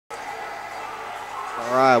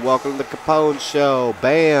All right, welcome to the Capones Show.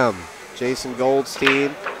 Bam! Jason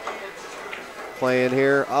Goldstein playing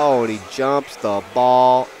here. Oh, and he jumps the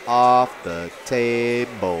ball off the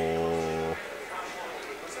table.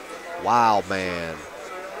 Wow, man.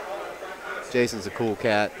 Jason's a cool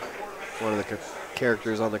cat. One of the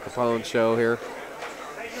characters on the Capones Show here.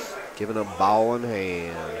 Giving a ball in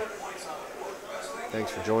hand. Thanks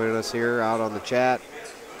for joining us here out on the chat.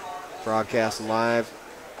 Broadcasting live.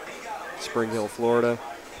 Spring Hill, Florida.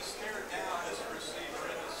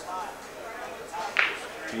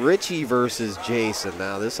 Richie versus Jason.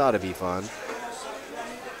 Now, this ought to be fun.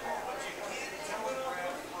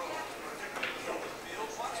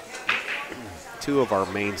 Two of our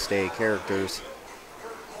mainstay characters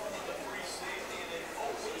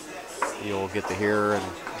you'll get to hear and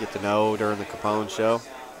get to know during the Capones Show.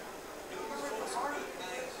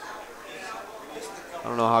 I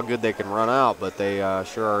don't know how good they can run out, but they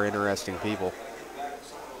sure are interesting people.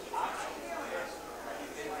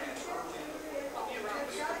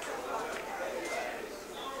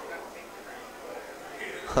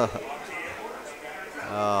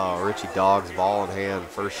 Oh, Richie Dog's ball in hand,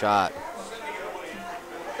 first shot.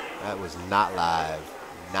 That was not live,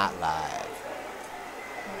 not live.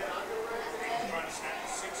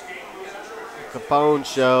 Capones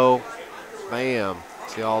Show, bam.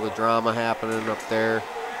 See all the drama happening up there.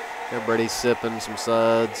 Everybody's sipping some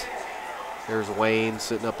suds. There's Wayne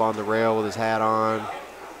sitting up on the rail with his hat on.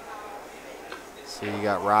 See, you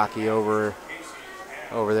got Rocky over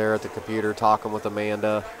there at the computer talking with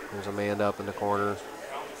Amanda. There's Amanda up in the corner.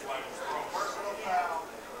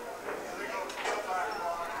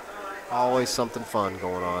 Always something fun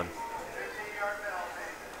going on.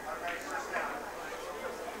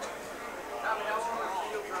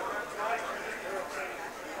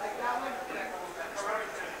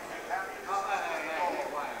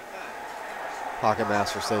 Pocket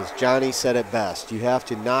Master says, Johnny said it best. You have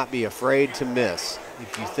to not be afraid to miss.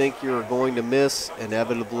 If you think you're going to miss,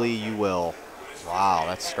 inevitably you will. Wow,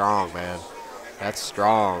 that's strong, man. That's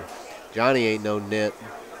strong. Johnny ain't no nit.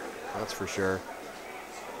 That's for sure.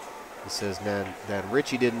 He says, then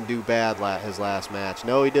Richie didn't do bad his last match.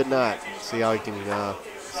 No, he did not. See how he can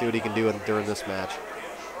see what he can do during this match.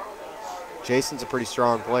 Jason's a pretty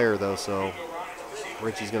strong player, though, so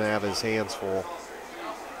Richie's going to have his hands full.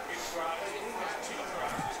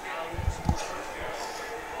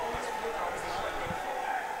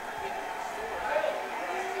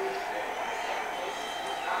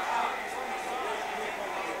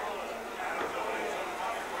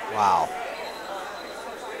 Wow.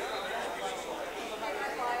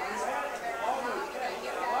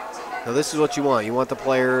 Now this is what you want. You want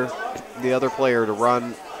the other player to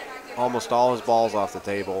run almost all his balls off the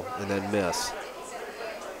table and then miss.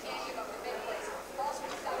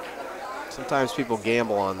 Sometimes people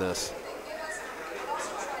gamble on this.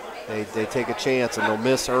 They take a chance and they'll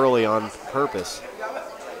miss early on purpose.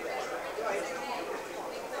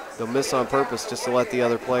 They'll miss on purpose just to let the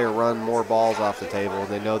other player run more balls off the table, and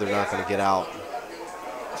they know they're not going to get out.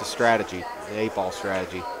 It's a strategy, an 8-ball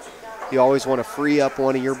strategy. You always want to free up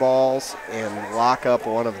one of your balls and lock up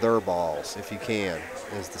one of their balls, if you can,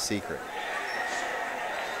 is the secret.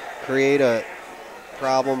 Create a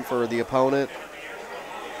problem for the opponent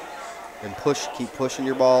and keep pushing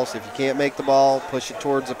your balls. If you can't make the ball, push it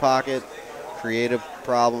towards the pocket. Create a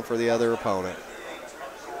problem for the other opponent.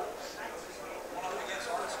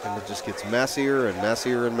 And it just gets messier and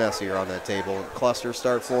messier and messier on that table. And clusters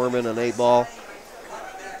start forming, an 8-ball.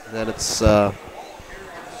 And then it's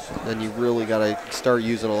then you really got to start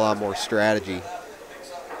using a lot more strategy.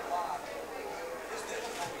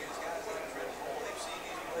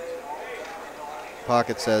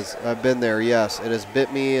 Pocket says, I've been there, yes. It has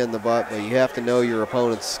bit me in the butt, but you have to know your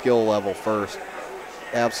opponent's skill level first.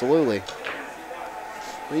 Absolutely.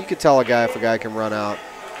 Well, you could tell a guy if a guy can run out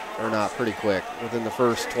or not pretty quick. Within the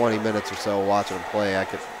first 20 minutes or so watching them play, I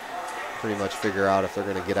could pretty much figure out if they're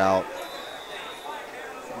going to get out.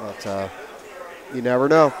 But you never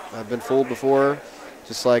know. I've been fooled before.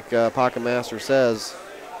 Just like Pocket Master says,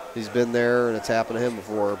 he's been there and it's happened to him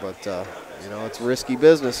before. But, you know, it's risky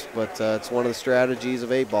business, but it's one of the strategies of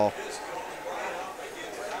 8-ball.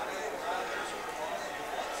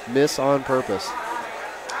 Miss on purpose.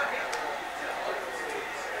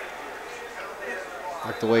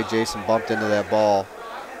 Like the way Jason bumped into that ball,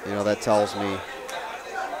 you know, that tells me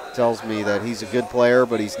that he's a good player,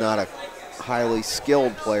 but he's not a highly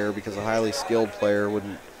skilled player, because a highly skilled player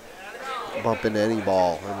wouldn't bump into any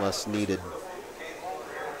ball unless needed.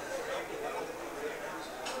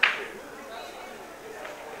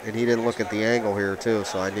 And he didn't look at the angle here, too,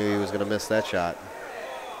 so I knew he was going to miss that shot.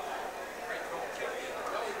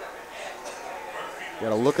 You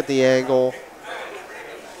gotta look at the angle,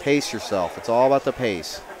 pace yourself. It's all about the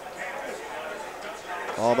pace.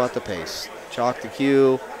 All about the pace. Chalk the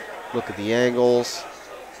cue, look at the angles,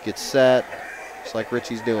 get set, just like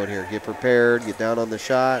Richie's doing here. Get prepared, get down on the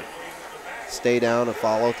shot, stay down and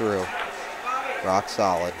follow through. Rock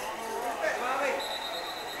solid.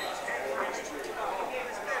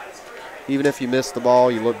 Even if you miss the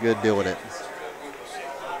ball, you look good doing it.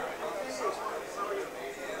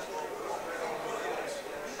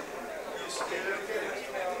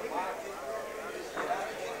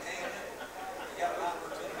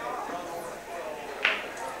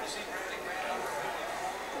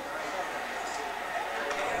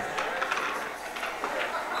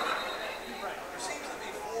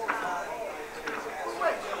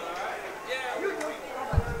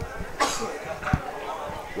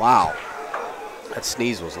 Wow, that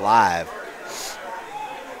sneeze was live.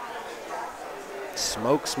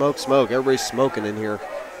 Smoke, smoke, smoke. Everybody's smoking in here.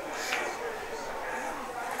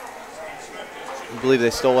 You believe they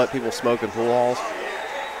still let people smoke in pool halls?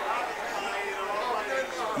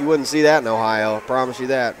 You wouldn't see that in Ohio, I promise you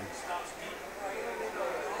that.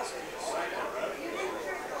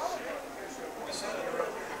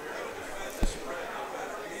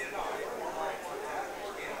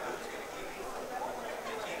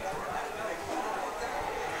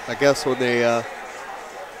 I guess when they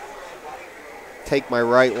take my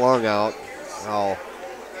right lung out, I'll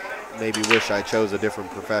maybe wish I chose a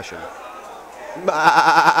different profession. All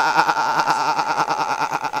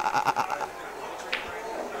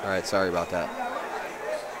right, sorry about that.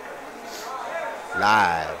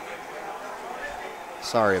 Live.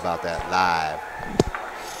 Sorry about that, live.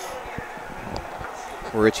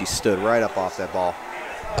 Richie stood right up off that ball.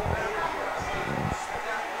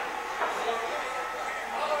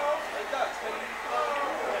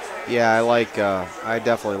 Yeah, I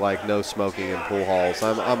definitely like no smoking in pool halls.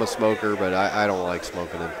 I'm a smoker, but I don't like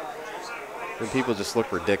smoking in. And people just look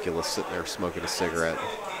ridiculous sitting there smoking a cigarette.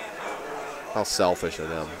 How selfish of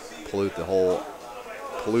them. Pollute the whole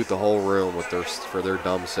room with for their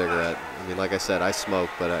dumb cigarette. I mean, like I said, I smoke,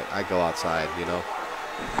 but I go outside, you know.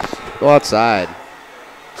 Go outside.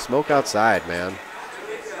 Smoke outside, man.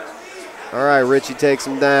 All right, Richie takes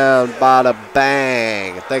him down. Bada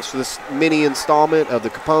bang. Thanks for this mini installment of the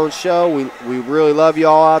Capones Show. We really love you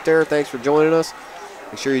all out there. Thanks for joining us.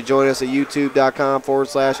 Make sure you join us at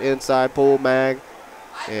youtube.com/InsidePoolMag.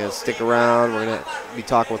 And stick around. We're going to be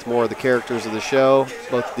talking with more of the characters of the show.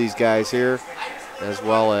 Both of these guys here, as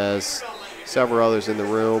well as several others in the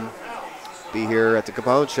room. Be here at the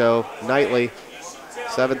Capones Show nightly,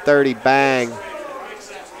 7:30. Bang.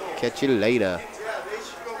 Catch you later.